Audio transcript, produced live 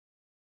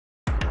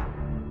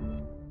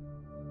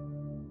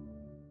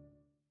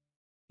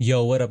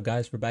Yo, what up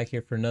guys? We're back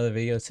here for another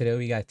video. Today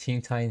we got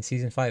Teen Titans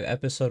Season 5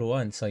 Episode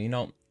 1. So,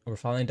 we're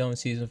finally done with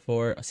Season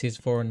 4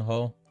 in the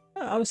whole.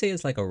 I would say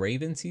it's like a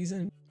Raven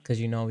season. Because,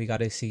 we got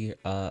to see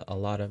a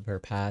lot of her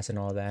past and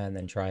all that. And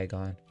then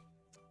Trigon.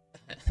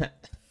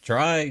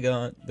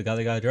 Trigon. The guy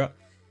that got dropped.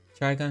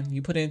 Trigon,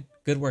 you put in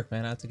good work,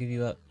 man. I have to give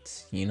you up.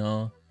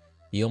 You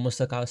almost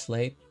took out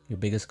Slate. Your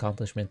biggest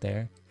accomplishment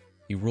there.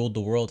 You ruled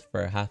the world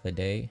for half a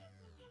day.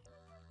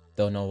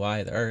 Don't know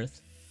why, the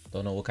Earth.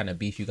 Don't know what kind of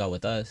beef you got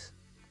with us.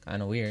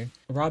 Kind of weird.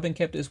 Robin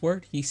kept his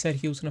word. He said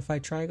he was gonna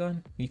fight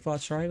Trigon. He fought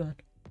Trigon.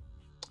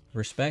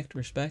 Respect.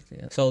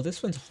 Yeah. So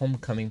this one's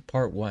Homecoming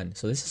Part 1.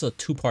 So this is a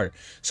two-parter.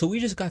 So we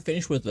just got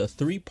finished with a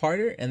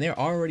three-parter and they're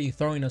already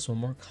throwing us with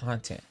more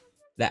content.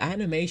 The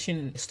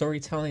animation,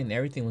 storytelling, and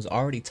everything was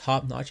already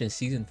top-notch in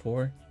Season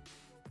 4.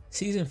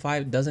 Season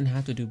 5 doesn't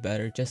have to do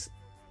better. Just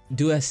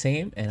do the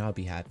same and I'll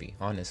be happy,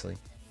 honestly.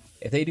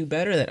 If they do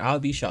better, then I'll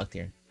be shocked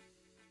here.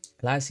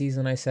 Last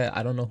season I said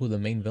I don't know who the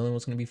main villain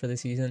was going to be for this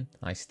season.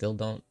 I still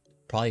don't.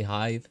 Probably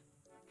Hive.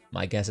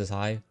 My guess is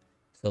Hive.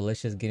 So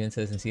let's just get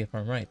into this and see if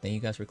I'm right. Thank you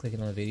guys for clicking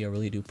on the video. I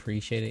really do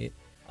appreciate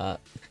it.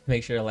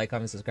 Make sure to like,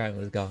 comment, subscribe, and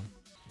let's go.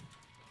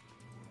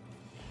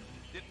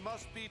 It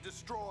must be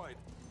destroyed.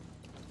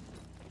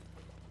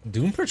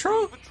 Doom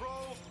Patrol?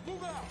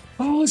 Move out.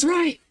 Oh, I was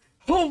right.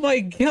 Oh my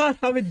god,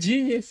 I'm a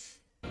genius.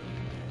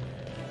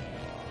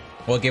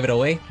 What gave it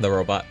away? The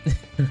robot.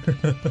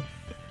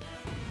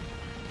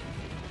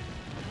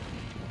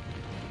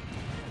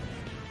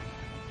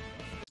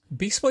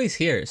 Beast Boy's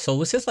here. So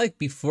was this like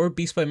before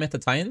Beast Boy met the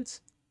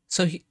Titans?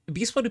 So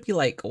Beast Boy would be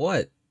like,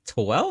 what,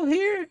 12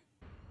 here?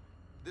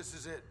 This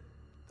is it.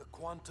 The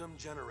quantum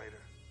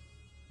generator.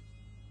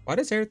 Why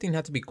does everything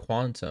have to be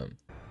quantum?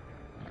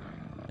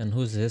 And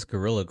who's this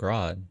Gorilla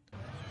Grodd?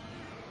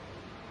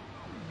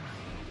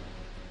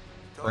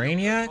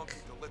 Brainiac? To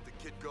let the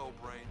kid go,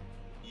 Brain.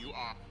 You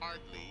are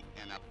hardly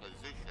in a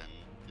position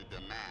to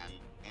demand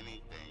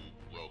anything,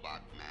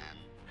 Robot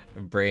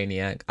Man.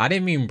 Brainiac. I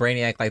didn't mean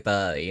Brainiac like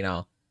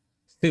the,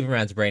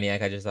 Superman's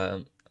Brainiac. I just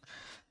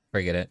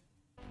forget it.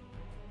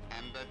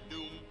 And the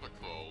Doom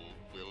Patrol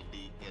will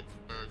be its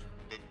first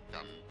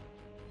victim.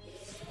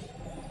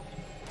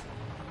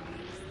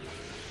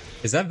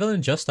 Is that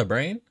villain just a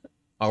brain?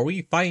 Are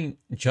we fighting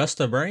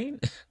just a brain?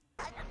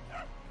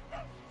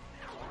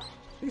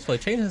 Please play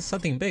change into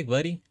something big,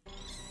 buddy.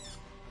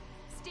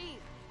 Steve,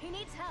 he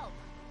needs help.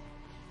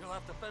 He'll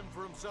have to fend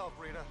for himself,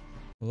 Rita.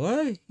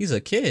 What? He's a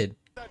kid.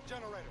 That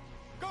generator.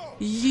 Go!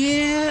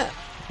 Yeah.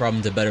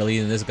 Robin's a better lead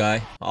than this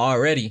guy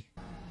already.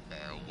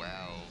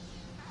 Farewell.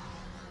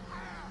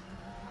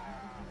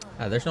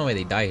 There's no way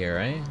they die here,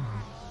 right?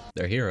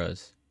 They're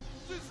heroes.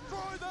 Destroy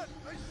that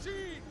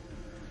machine!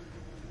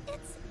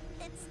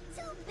 It's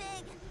too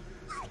big.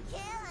 I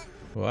can't.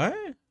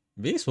 What?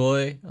 Beast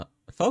Boy,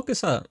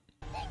 focus up.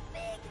 Think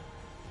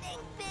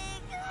big.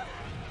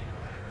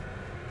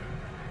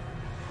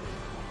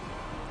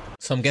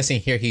 So I'm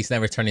guessing here he's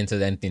never turned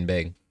into anything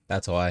big.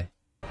 That's why.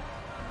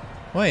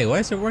 Wait, why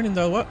is it warning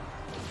though? What?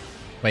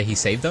 Wait, he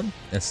saved them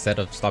instead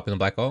of stopping the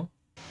black hole?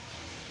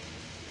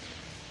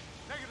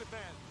 Negative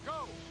man,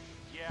 go!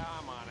 Yeah,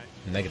 I'm on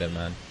it. Negative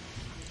man.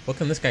 What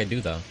can this guy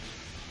do though?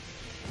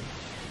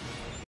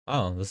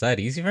 Oh, was that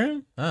easy for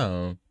him?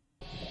 Oh.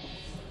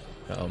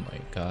 Oh my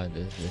god,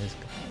 this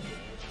guy.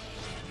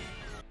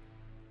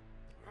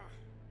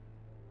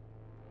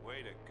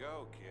 Way to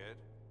go, kid.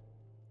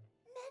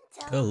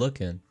 Good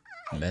looking.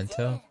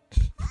 Mento?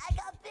 I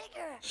got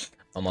bigger.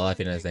 I'm all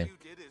laughing at his Thing name.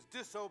 you did is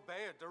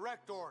disobey a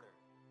direct order.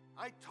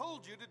 I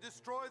told you to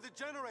destroy the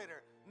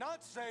generator,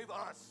 not save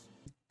us.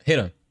 Hit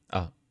him.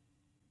 Oh.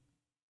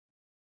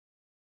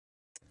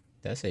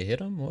 Did I say hit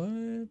him?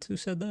 What? Who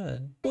said that? I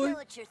know What?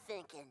 what you're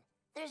thinking.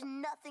 There's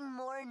nothing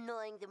more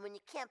annoying than when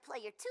you can't play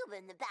your tuba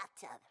in the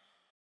bathtub.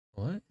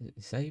 What?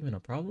 Is that even a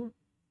problem?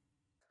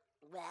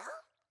 Well?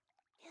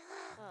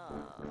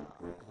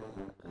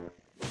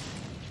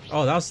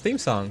 Oh, that was the theme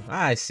song.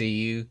 I see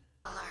you.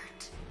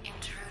 Alert,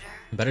 intruder.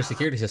 Better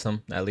security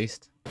system, at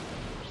least.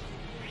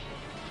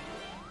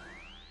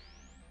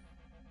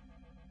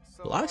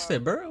 So, Lost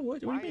it, bro.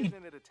 What do you why mean?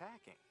 isn't it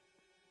attacking?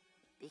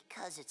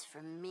 Because it's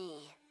for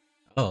me.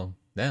 Oh,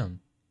 damn.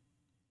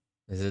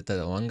 Is it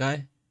the one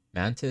guy?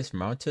 Mantis,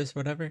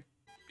 whatever?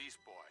 Beast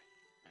Boy,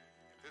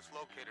 if this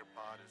locator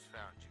pod has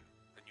found you,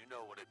 then you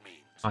know what it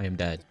means. I am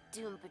dead.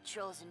 Doom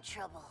Patrol's in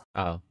trouble.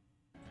 Oh.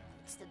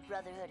 It's the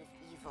Brotherhood of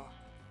Evil.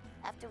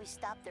 After we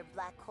stopped their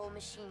black hole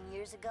machine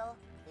years ago,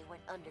 they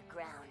went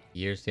underground.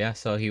 Years, yeah.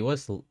 So he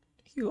was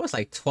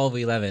like 12,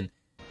 11.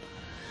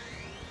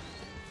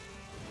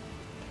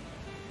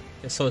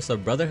 So it's the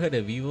Brotherhood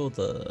of Evil,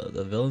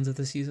 the villains of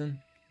the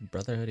season?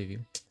 Brotherhood of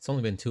Evil. It's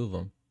only been 2 of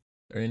them.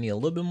 They're gonna need a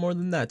little bit more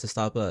than that to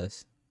stop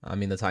us. I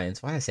mean the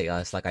Titans. Why did I say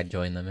us like I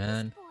joined them,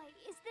 man? Boy,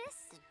 is this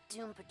the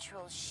Doom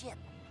Patrol ship?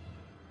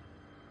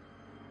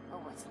 Or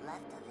what's left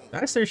of it?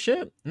 That's their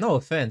ship? No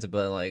offense,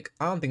 but like,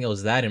 I don't think it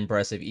was that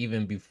impressive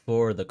even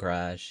before the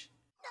crash.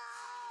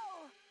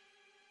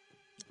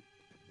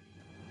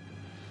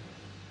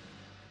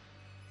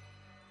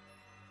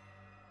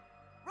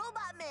 No!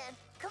 Robot Man.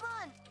 Come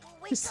on.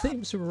 Wake His up.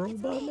 name's It's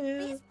Robot me,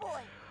 Man. Beast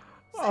Boy.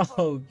 Oh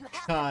Cyborg, you have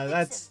to god, fix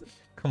that's him.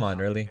 come on,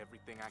 really.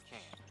 Everything I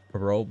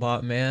can.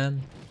 Robot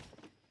Man.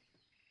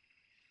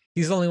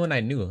 He's the only one I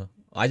knew.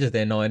 I just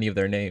didn't know any of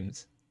their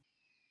names.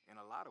 In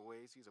a lot of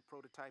ways, he's a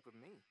prototype of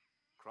me.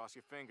 Cross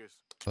your fingers.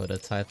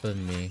 Prototype of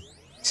me.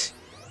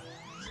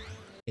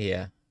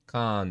 Yeah,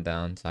 calm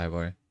down,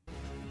 Cyborg.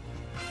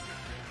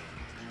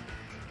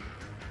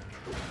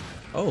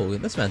 Oh,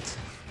 this meant.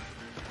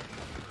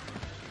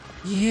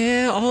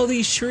 Yeah, all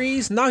these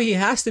trees. Now he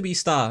has to be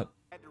stopped.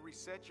 I had to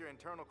reset your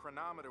internal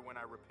chronometer when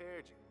I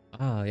repaired you.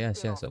 Oh,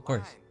 yes, Been yes, of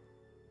course.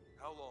 offline.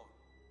 How long?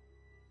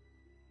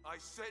 I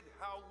said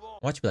how long?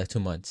 Watch it be like 2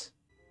 months.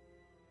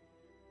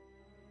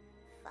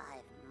 5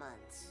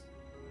 months.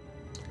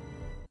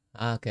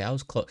 Okay, I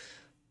was close.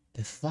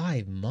 The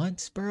 5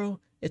 months, bro?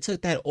 It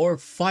took that orb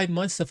 5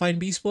 months to find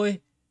Beast Boy?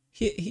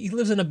 He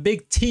lives in a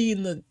big T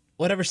in the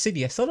whatever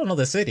city. I still don't know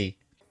the city.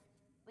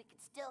 We can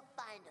still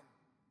find him.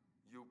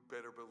 You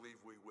better believe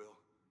we will.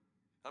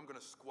 I'm gonna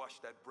squash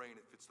that brain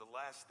if it's the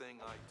last thing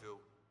I do.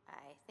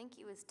 I think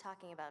he was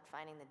talking about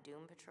finding the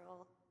Doom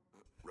Patrol.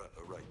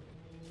 Right.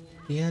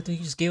 Yeah, dude,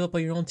 you just gave up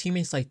on your own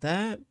teammates like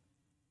that?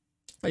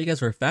 I thought you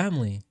guys were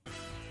family.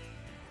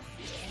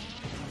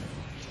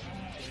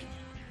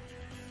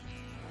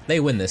 They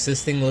win this.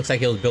 This thing looks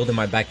like it was built in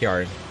my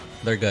backyard.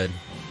 They're good.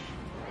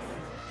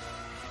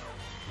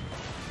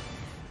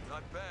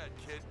 Not bad,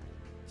 kid.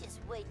 Just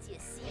wait till you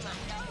see my.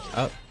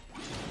 Oh.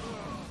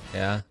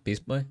 Yeah,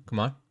 Beast Boy, come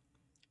on.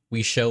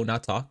 We show,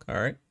 not talk,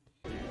 alright?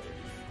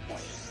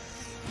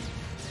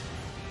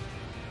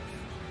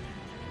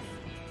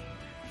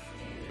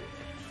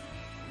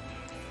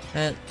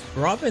 And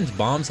Robin's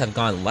bombs have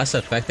gone less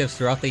effective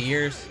throughout the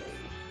years.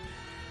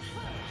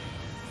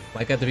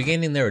 Like at the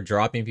beginning they were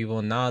dropping people,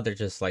 and now they're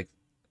just like,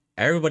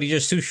 everybody's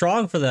just too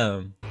strong for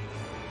them.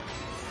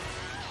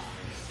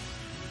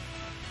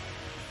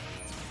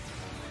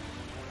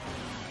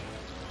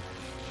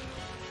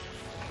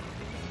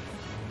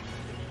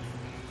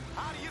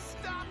 How do you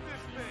stop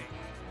this thing?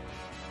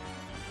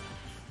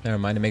 Never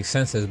mind, it makes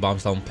sense his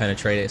bombs don't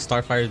penetrate it.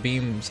 Starfire's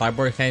beam,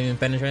 Cyborg can't even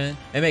penetrate it.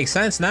 It makes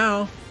sense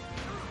now.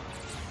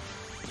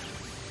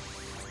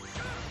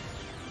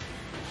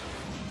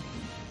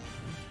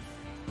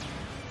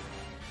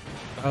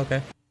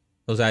 Okay.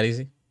 Was that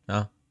easy?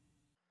 No.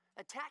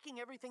 Attacking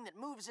everything that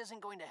moves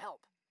isn't going to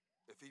help.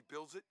 If he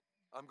builds it,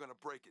 I'm gonna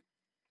break it.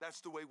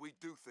 That's the way we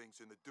do things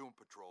in the Doom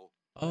Patrol.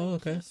 Oh,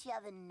 okay. In case you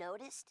haven't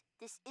noticed,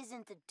 this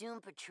isn't the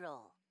Doom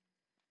Patrol.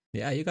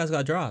 Yeah, you guys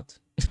got dropped.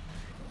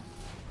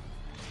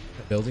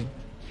 Building.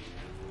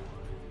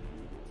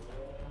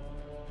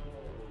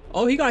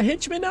 Oh, he got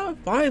henchmen now?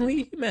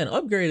 Finally. Man,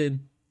 upgraded.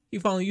 He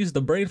finally used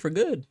the brain for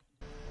good.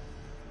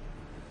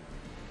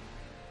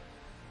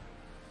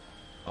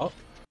 Oh.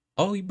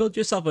 Oh, you built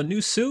yourself a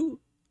new suit?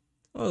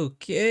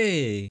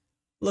 Okay.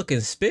 Looking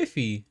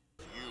spiffy.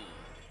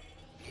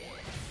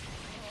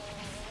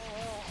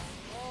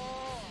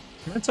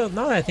 So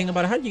now that I think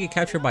about it, how did you get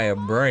captured by a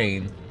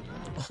brain?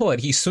 Oh, what,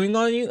 he swing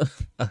on you?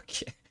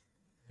 Okay.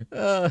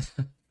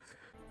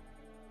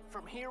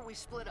 From here, we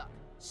split up.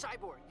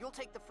 Cyborg, you'll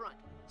take the front.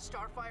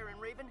 Starfire and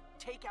Raven,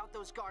 take out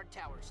those guard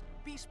towers.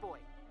 Beast Boy,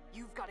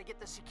 you've got to get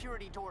the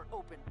security door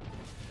open.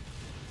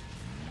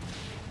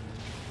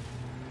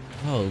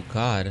 Oh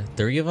god,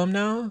 3 of them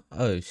now?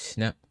 Oh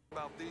snap.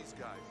 About these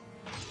guys.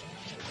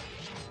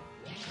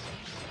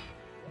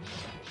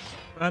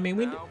 I mean,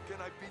 we Now, can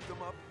I beat them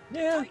up?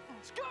 yeah,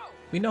 Titans, go!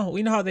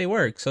 we know how they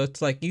work, so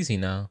it's like easy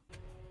now.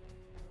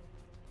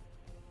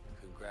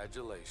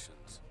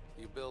 Congratulations.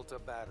 You built a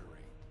battery.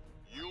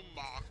 You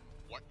mocked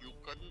what you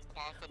couldn't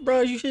possibly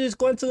Bro, you should just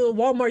go into the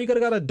Walmart. You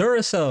coulda got a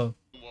Duracell.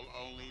 will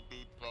only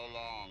be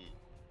prolonged.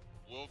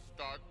 We'll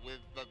start with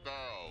the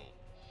girl.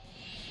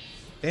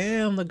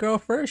 Damn, the girl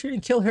first. You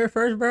didn't kill her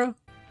first, bro.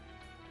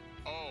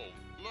 Oh,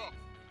 look,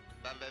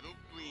 the little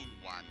green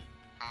one.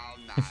 How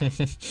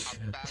nice.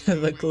 A The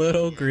battery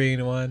little reunion.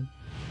 green one.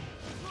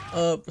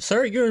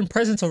 Sir, you're in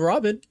presence of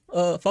Robin.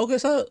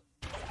 Focus up.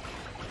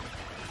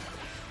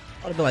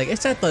 I'd be like,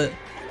 is that the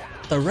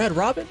Red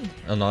Robin?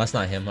 Oh no, that's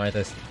not him. Alright,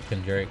 that's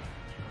Tim Drake.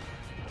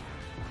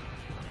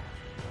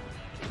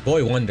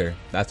 Boy Wonder.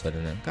 That's what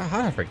it is. God, how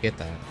did I forget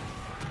that?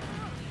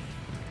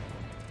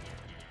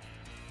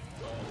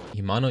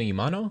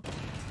 Imano?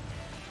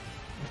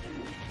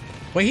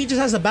 Wait, he just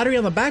has a battery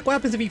on the back? What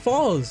happens if he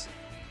falls?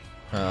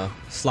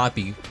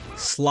 Sloppy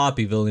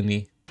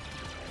villainy.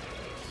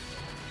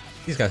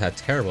 These guys had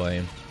terrible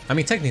aim. I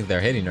mean, technically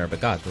they're hitting her, but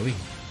god, believe.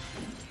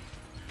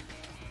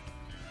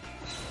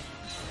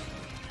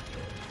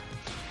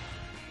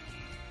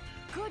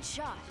 Good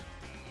shot,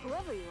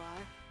 whoever you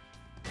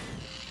are.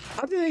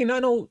 How did they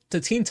not know the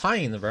Teen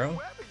Titans, bro?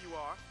 Whoever you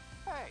are,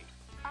 hey,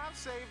 I've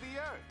saved the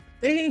Earth.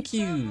 Thank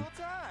you. Several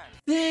times.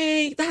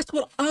 Dang, that's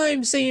what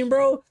I'm saying,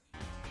 bro.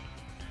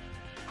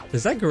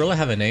 Does that gorilla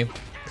have a name?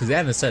 Because they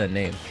haven't said a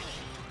name,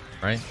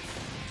 right?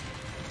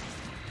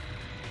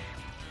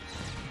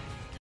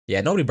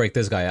 Yeah, nobody break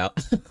this guy out.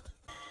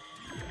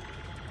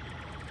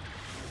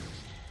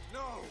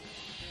 No!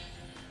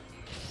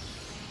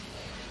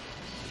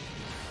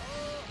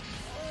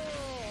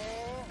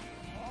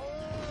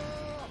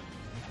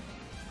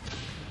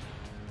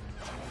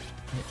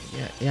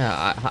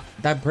 Yeah,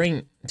 that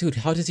brain, dude.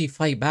 How does he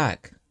fight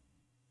back?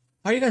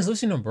 How are you guys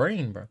listening to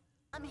Brain, bro?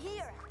 I'm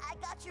here. I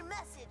got your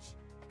message.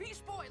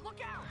 Beast Boy, look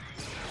out!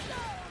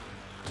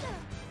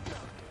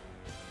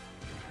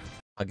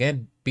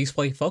 Again, Beast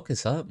Boy,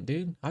 focus up,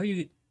 dude. How are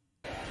you?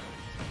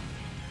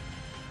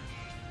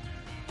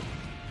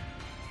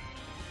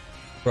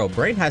 Bro,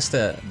 Brain had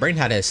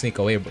to sneak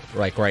away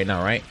like right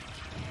now, right?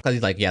 Because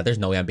he's like, yeah, there's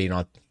no way I'm beating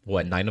all,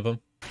 what, 9 of them?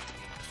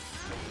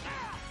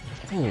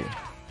 Ooh.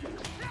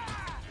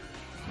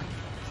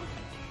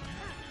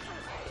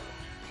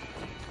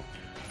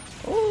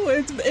 Oh,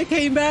 it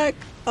came back.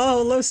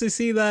 Oh, loves to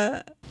see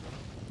that.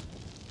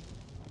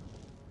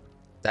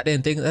 That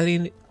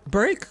didn't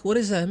break. What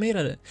is that made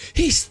out of?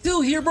 He's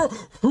still here, bro.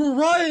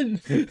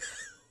 Run!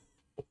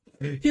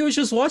 He was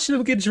just watching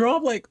him get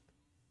dropped. Like,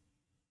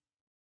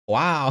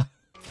 wow.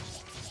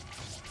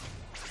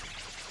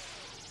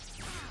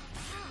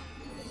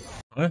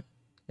 Huh?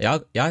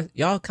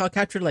 Y'all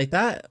captured like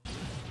that?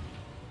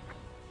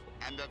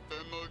 And a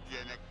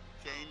thermogenic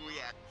chain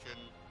reaction.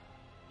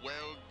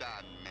 Well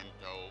done,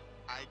 Mento.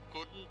 I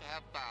couldn't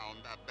have found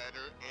a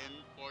better end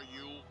for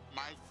you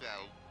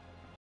myself.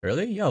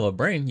 Really? You have a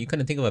brain. You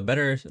couldn't think of a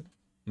better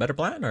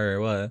plan, or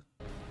what?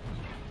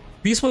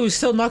 Beast Boy was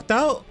still knocked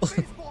out.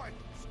 Beast Boy,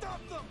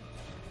 stop them!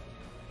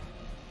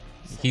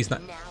 He's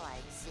not. Now I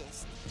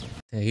exist.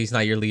 He's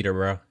not your leader,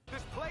 bro.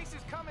 This place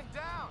is coming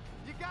down.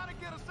 You gotta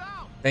get us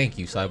out. Thank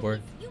you,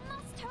 Cyborg. You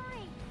must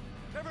hurry.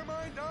 Never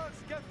mind us.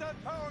 Get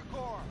that power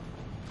core.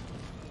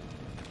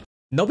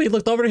 Nobody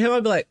looked over to him.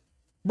 I'd be like,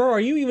 bro, are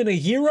you even a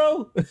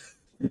hero?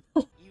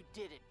 You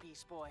did it,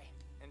 Beast Boy.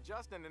 And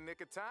just in the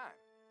nick of time.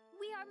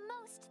 We are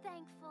most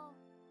thankful.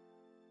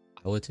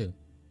 I would too.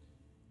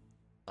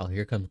 Oh,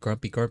 here comes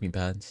Grumpy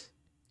Pants.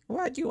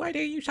 Why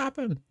didn't you stop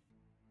him?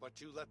 But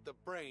you let the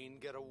brain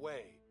get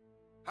away.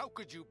 How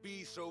could you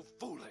be so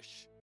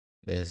foolish?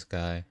 This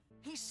guy.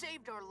 He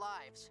saved our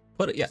lives.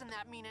 Put it, yeah. Doesn't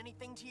that mean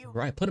anything to you?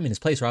 Right, put him in his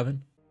place,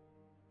 Robin.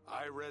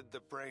 I read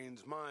the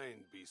brain's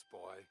mind, Beast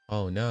Boy.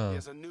 Oh He no.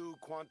 has a new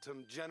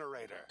quantum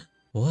generator.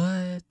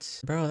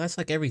 What? Bro, that's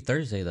like every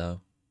Thursday though.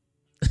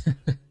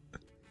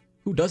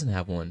 Who doesn't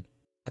have one?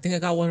 I think I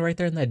got one right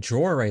there in that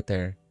drawer right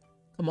there.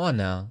 Come on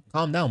now.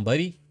 Calm down,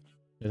 buddy.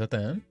 Is that the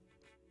end?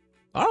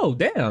 Oh,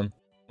 damn.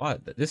 Wow,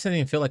 this doesn't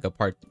even feel like a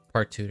part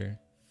tutor.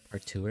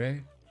 Part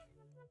tutor?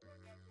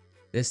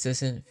 This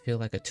doesn't feel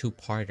like a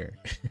two-parter.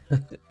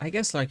 I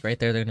guess like right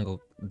there, they're gonna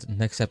go,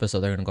 next episode,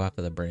 they're gonna go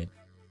after the brain.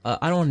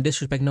 I don't want to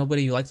disrespect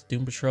nobody. You like the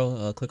Doom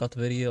Patrol, click off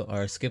the video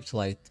or skip to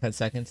like 10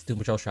 seconds. Doom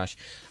Patrol trash.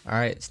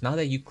 Alright, so now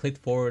that you clicked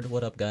forward,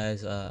 what up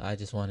guys? I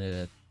just wanted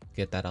to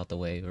get that out the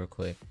way real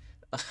quick.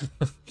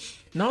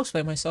 No, I'll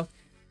explain myself.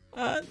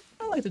 I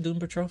like the Doom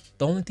Patrol.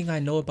 The only thing I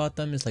know about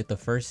them is like the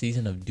first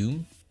season of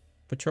Doom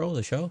Patrol,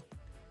 the show.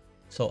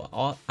 So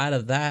out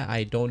of that,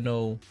 I don't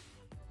know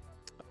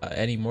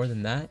any more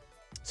than that.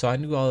 So I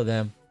knew all of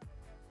them.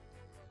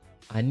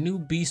 I knew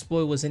Beast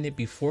Boy was in it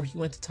before he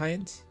went to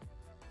Titans.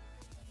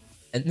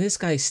 And this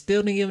guy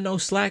still didn't give no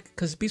slack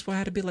because Beast Boy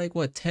had to be like,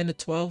 what, 10 to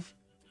 12?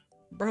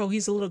 Bro,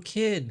 he's a little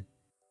kid.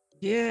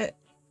 Yeah,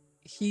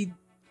 he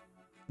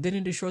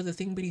didn't destroy the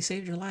thing, but he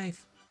saved your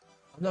life.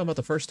 I'm talking about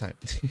the first time.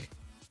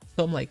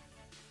 So I'm like,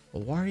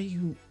 why are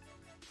you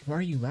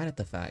mad at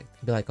the fact?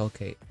 Be like,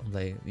 okay. I'm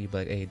like, you be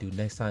like, hey dude,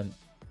 next time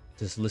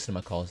just listen to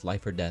my calls,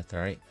 life or death,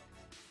 alright?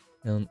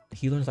 And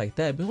he learns like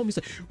that. But homie's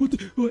like,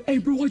 what hey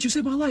bro, why'd you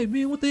save my life,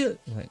 man? What the hell?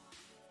 I'm like,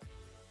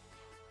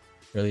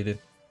 really, dude?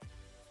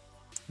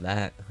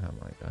 That, oh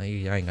my god,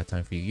 I ain't got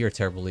time for you. You're a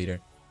terrible leader.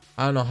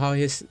 I don't know how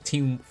his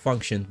team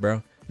functions,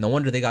 bro. No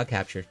wonder they got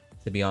captured,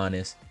 to be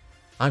honest.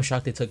 I'm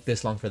shocked it took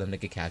this long for them to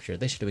get captured.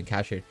 They should have been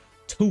captured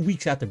 2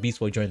 weeks after Beast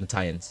Boy joined the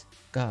Titans.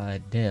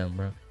 God damn,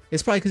 bro.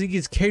 It's probably because he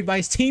gets carried by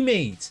his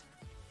teammates.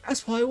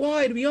 That's probably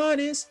why, to be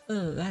honest.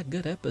 That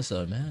good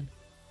episode, man.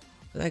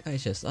 That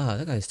guy's just,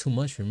 that guy's too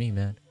much for me,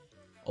 man.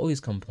 Always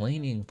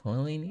complaining.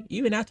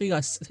 Even after he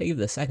got saved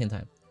the second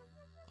time.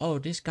 Oh,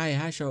 this guy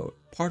has a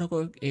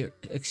particle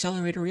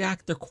accelerator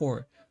reactor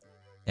core.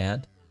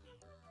 And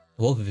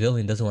what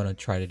villain doesn't want to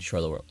try to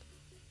destroy the world?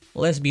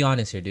 Well, let's be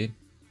honest here, dude.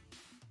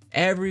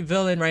 Every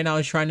villain right now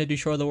is trying to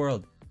destroy the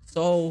world.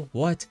 So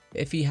what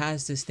if he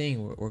has this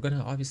thing? We're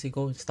gonna obviously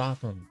go and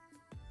stop him.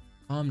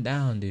 Calm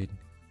down, dude.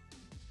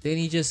 Didn't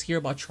he just hear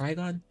about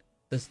Trigon?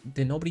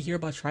 Did nobody hear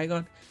about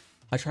Trigon?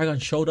 How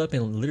Trigon showed up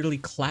and literally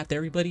clapped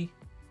everybody?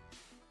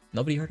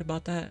 Nobody heard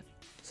about that?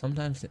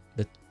 Sometimes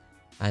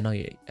I know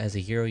as a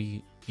hero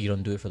you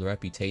don't do it for the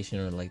reputation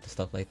or like the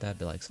stuff like that,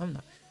 but like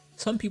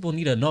some people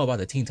need to know about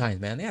the Teen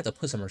Titans, man. They have to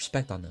put some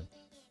respect on them.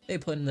 They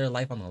put in their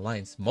life on the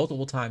lines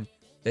multiple times.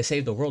 They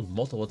saved the world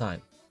multiple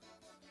times.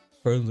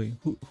 Probably,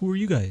 who are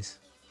you guys?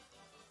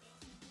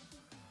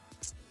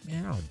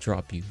 Man, I'll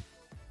drop you.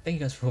 Thank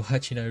you guys for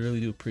watching. I really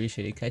do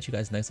appreciate it. Catch you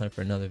guys next time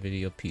for another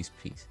video. Peace.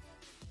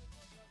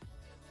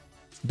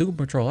 Doom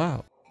Patrol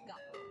out.